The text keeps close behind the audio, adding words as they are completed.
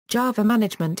Java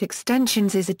Management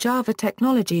Extensions is a Java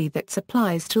technology that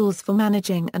supplies tools for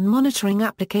managing and monitoring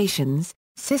applications,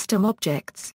 system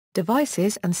objects,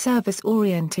 devices and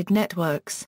service-oriented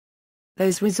networks.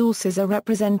 Those resources are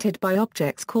represented by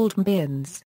objects called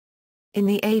MBeans. In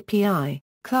the API,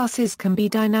 classes can be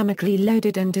dynamically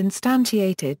loaded and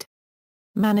instantiated.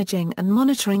 Managing and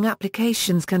monitoring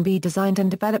applications can be designed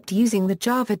and developed using the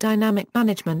Java Dynamic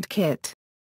Management Kit.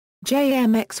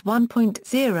 JMX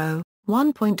 1.0,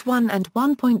 1.1 and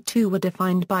 1.2 were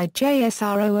defined by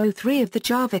JSR 003 of the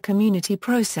Java Community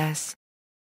Process.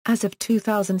 As of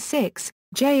 2006,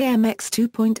 JMX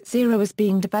 2.0 is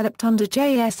being developed under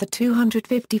JSR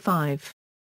 255.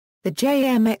 The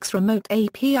JMX Remote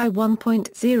API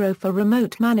 1.0 for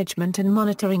remote management and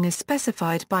monitoring is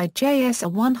specified by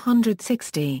JSR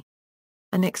 160.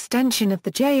 An extension of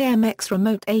the JMX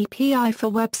Remote API for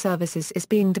web services is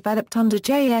being developed under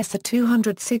JSR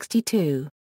 262.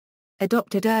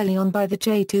 Adopted early on by the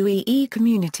J2EE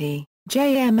community,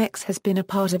 JMX has been a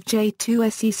part of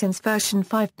J2SE since version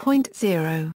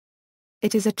 5.0.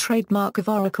 It is a trademark of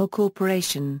Oracle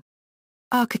Corporation.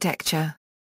 Architecture.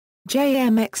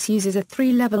 JMX uses a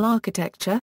three-level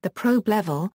architecture. The probe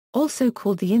level, also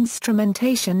called the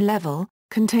instrumentation level,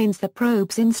 contains the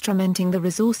probes instrumenting the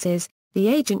resources, the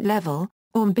agent level,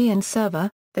 or MBeans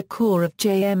server, the core of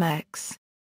JMX.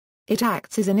 It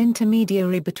acts as an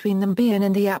intermediary between the MBean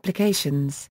and the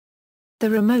applications. The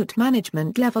remote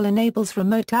management level enables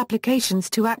remote applications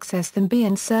to access the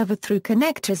MBean server through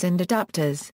connectors and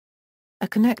adapters. A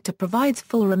connector provides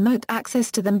full remote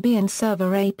access to the MBean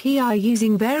server API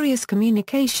using various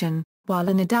communication, while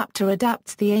an adapter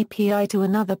adapts the API to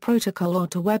another protocol or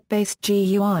to web-based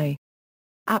GUI.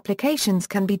 Applications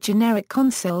can be generic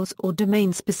consoles or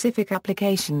domain-specific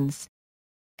applications.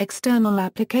 External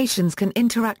applications can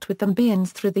interact with the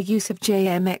MBeans through the use of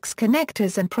JMX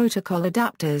connectors and protocol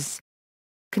adapters.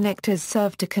 Connectors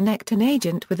serve to connect an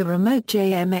agent with a remote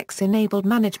JMX-enabled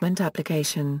management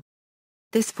application.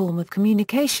 This form of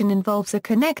communication involves a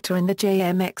connector in the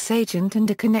JMX agent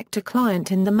and a connector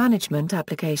client in the management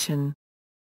application.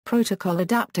 Protocol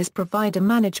adapters provide a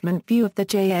management view of the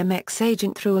JMX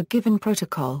agent through a given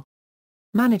protocol.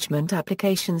 Management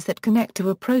applications that connect to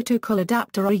a protocol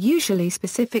adapter are usually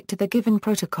specific to the given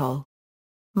protocol.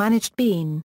 Managed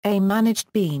bean, a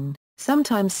managed bean,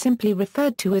 sometimes simply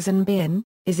referred to as an MBean,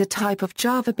 is a type of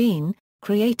Java bean,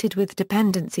 created with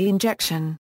dependency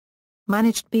injection.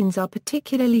 Managed beans are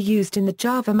particularly used in the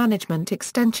Java Management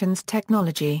Extensions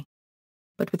technology.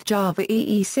 But with Java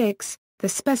EE6, the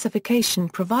specification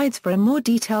provides for a more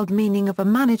detailed meaning of a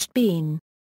managed bean.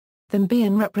 The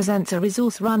MBean represents a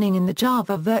resource running in the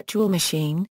Java virtual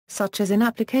machine, such as an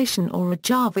application or a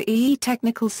Java EE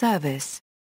technical service.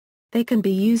 They can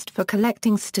be used for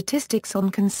collecting statistics on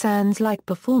concerns like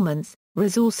performance,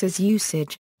 resources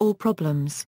usage, or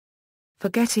problems. For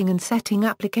getting and setting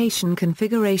application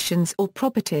configurations or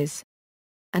properties.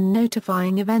 And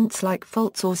notifying events like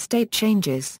faults or state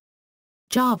changes.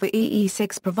 Java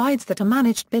EE6 provides that a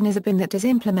managed bean is a bean that is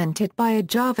implemented by a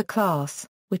Java class,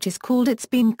 which is called its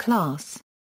bean class.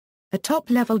 A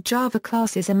top-level Java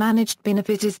class is a managed bean if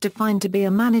it is defined to be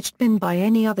a managed bean by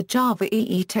any other Java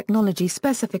EE technology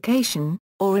specification,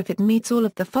 or if it meets all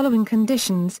of the following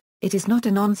conditions. It is not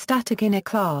a non-static inner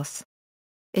class.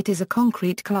 It is a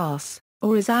concrete class,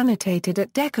 or is annotated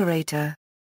at decorator.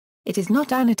 It is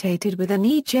not annotated with an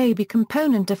EJB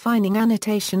component defining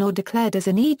annotation or declared as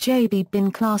an EJB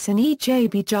bin class in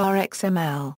EJB jar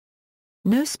XML.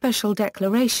 No special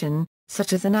declaration,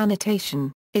 such as an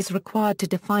annotation, is required to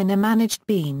define a managed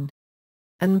bean.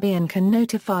 An MBean can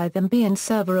notify the MBean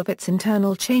server of its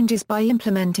internal changes by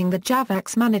implementing the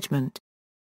JAVAX management.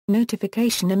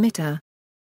 Notification emitter.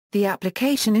 The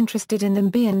application interested in the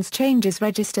MBean's changes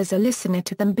registers a listener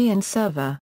to the MBean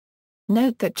server.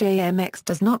 Note that JMX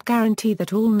does not guarantee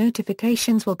that all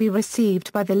notifications will be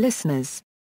received by the listeners.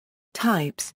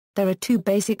 Types. There are two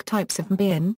basic types of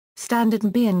MBean. Standard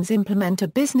MBeans implement a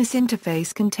business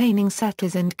interface containing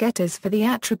setters and getters for the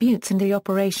attributes and the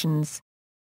operations.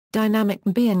 Dynamic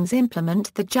MBeans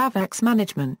implement the JAVAX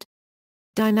management.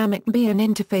 Dynamic MBean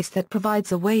interface that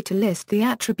provides a way to list the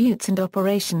attributes and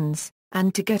operations,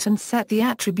 and to get and set the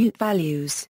attribute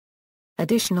values.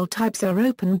 Additional types are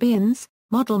Open MBeans,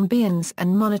 Model MBeans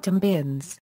and Monitor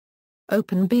MBeans.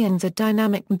 Open MBeans are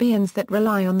dynamic MBeans that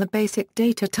rely on the basic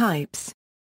data types.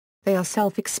 They are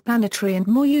self-explanatory and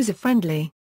more user-friendly.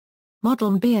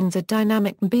 Model MBeans are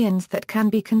dynamic MBeans that can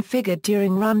be configured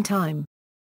during runtime.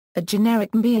 A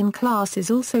generic MBean class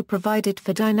is also provided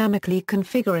for dynamically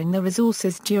configuring the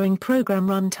resources during program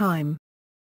runtime.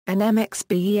 An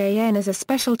MXBean is a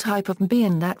special type of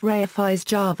MBean that reifies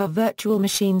Java virtual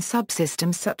machine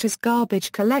subsystems such as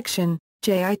garbage collection,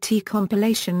 JIT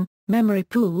compilation, memory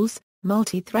pools,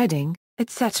 multi-threading,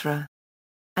 etc.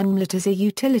 MLet is a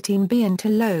utility MBean to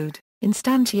load,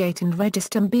 instantiate and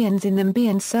register MBeans in the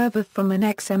MBean server from an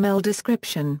XML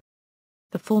description.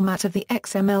 The format of the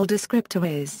XML descriptor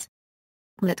is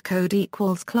MLet code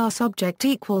equals class object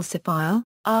equals file,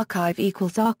 archive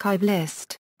equals archive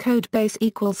list, codebase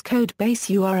equals codebase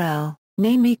URL,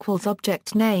 name equals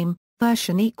object name,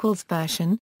 version equals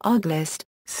version, arglist,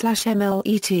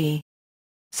 /mlet.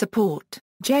 Support.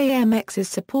 JMX is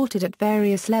supported at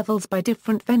various levels by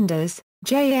different vendors.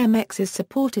 JMX is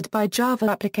supported by Java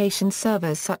application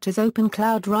servers such as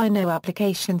OpenCloud Rhino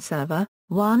Application Server,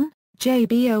 1,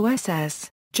 JBoss,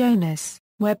 Jonas,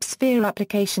 WebSphere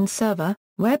Application Server,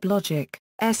 WebLogic,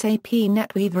 SAP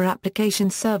NetWeaver Application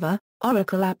Server,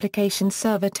 Oracle Application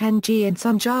Server 10G and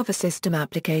Sun Java System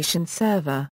Application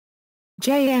Server.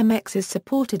 JMX is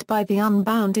supported by the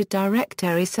Unbounded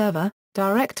Directory Server,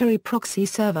 Directory Proxy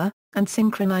Server, and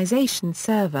Synchronization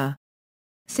Server.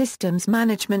 Systems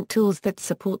management tools that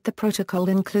support the protocol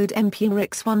include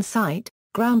MPURIX OneSite,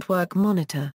 Groundwork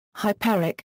Monitor,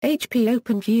 Hyperic, HP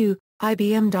OpenView,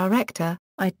 IBM Director,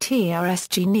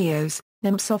 ITRSG Neos,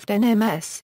 NemSoft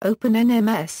NMS,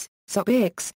 OpenNMS,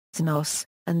 ZOPX, Xnos,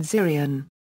 and Xirion.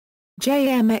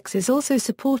 JMX is also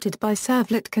supported by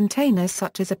servlet containers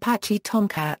such as Apache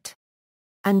Tomcat.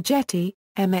 And Jetty,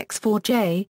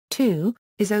 MX4J, 2,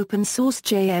 is open source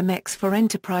JMX for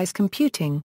enterprise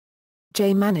computing.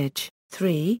 JManage,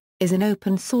 3, is an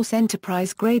open source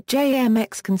enterprise-grade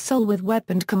JMX console with web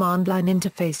and command line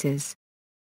interfaces.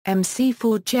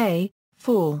 MC4J,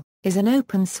 4, is an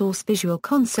open source visual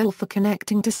console for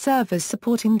connecting to servers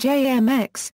supporting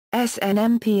JMX.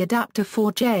 SNMP Adapter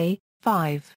 4J,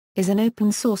 5, is an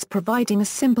open source providing a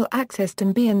simple access to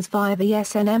MBeans via the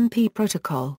SNMP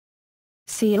protocol.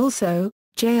 See also,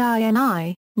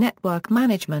 JINI, Network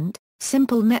Management,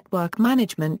 Simple Network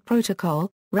Management Protocol,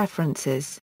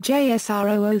 References,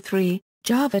 JSR003,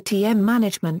 Java TM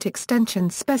Management Extension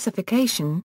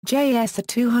Specification, JSR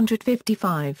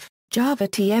 255, Java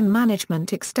TM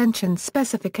Management Extension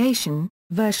Specification,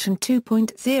 version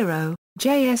 2.0,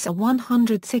 JSR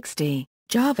 160,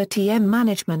 Java TM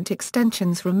Management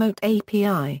Extensions Remote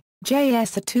API,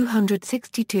 JSR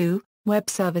 262, Web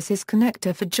Services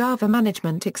Connector for Java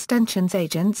Management Extensions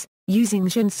Agents, using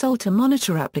JNSOL to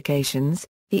monitor applications.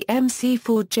 The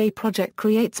MC4J project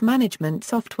creates management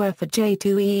software for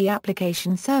J2EE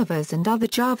application servers and other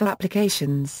Java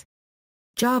applications.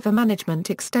 Java Management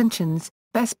Extensions,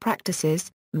 Best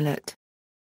Practices, MLet.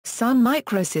 Sun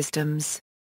Microsystems.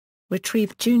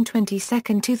 Retrieved June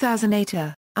 22,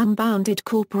 2008. Unbounded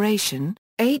Corporation,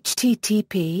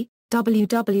 http,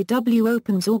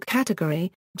 www.opens.org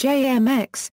Category,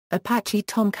 JMX, Apache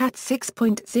Tomcat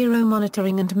 6.0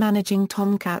 Monitoring and Managing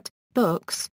Tomcat,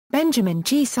 Books, Benjamin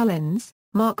G. Sullins,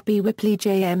 Mark B. Whipley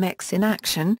JMX in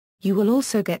Action. You will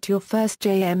also get your first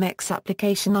JMX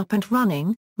application up and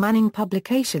running. Manning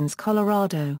Publications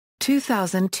Colorado,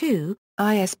 2002,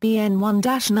 ISBN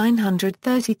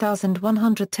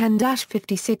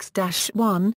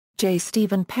 1-930110-56-1, J.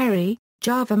 Stephen Perry,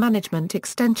 Java Management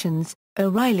Extensions,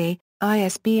 O'Reilly,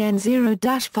 ISBN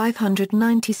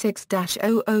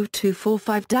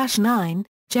 0-596-00245-9,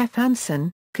 Jeff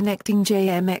Hansen, Connecting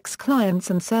JMX Clients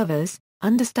and Servers,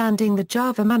 Understanding the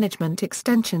Java Management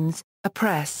Extensions, A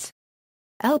Press.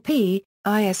 LP,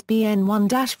 ISBN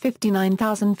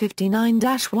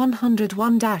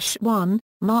 1-59059-101-1,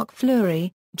 Mark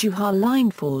Fleury, Juha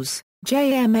Lineforce,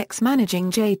 JMX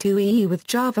Managing J2EE with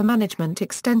Java Management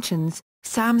Extensions,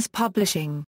 SAMS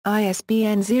Publishing,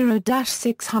 ISBN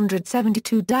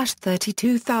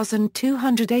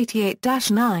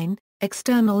 0-672-32288-9,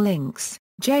 External links,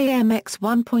 JMX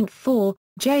 1.4,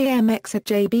 JMX at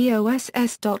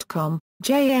jboss.com,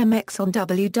 JMX on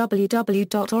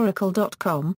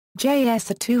www.oracle.com,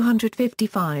 JSR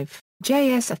 255,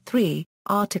 JSR 3,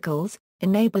 Articles,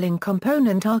 Enabling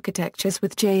Component Architectures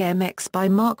with JMX by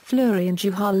Mark Fleury and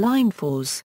Juha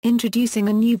Lineforce, Introducing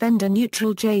a New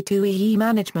Vendor-Neutral J2EE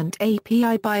Management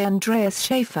API by Andreas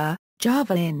Schaefer,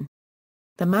 Java in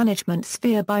the Management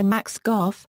Sphere by Max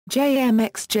Goff,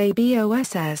 JMX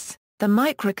JBoss, The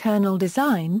Microkernel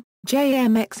Design,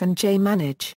 JMX and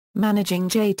JManage, Managing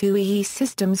J2EE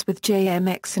Systems with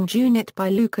JMX and Unit by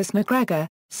Lucas McGregor,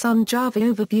 Sun Java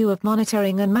Overview of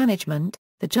Monitoring and Management,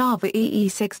 the Java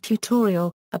EE6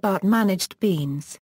 tutorial, about managed beans.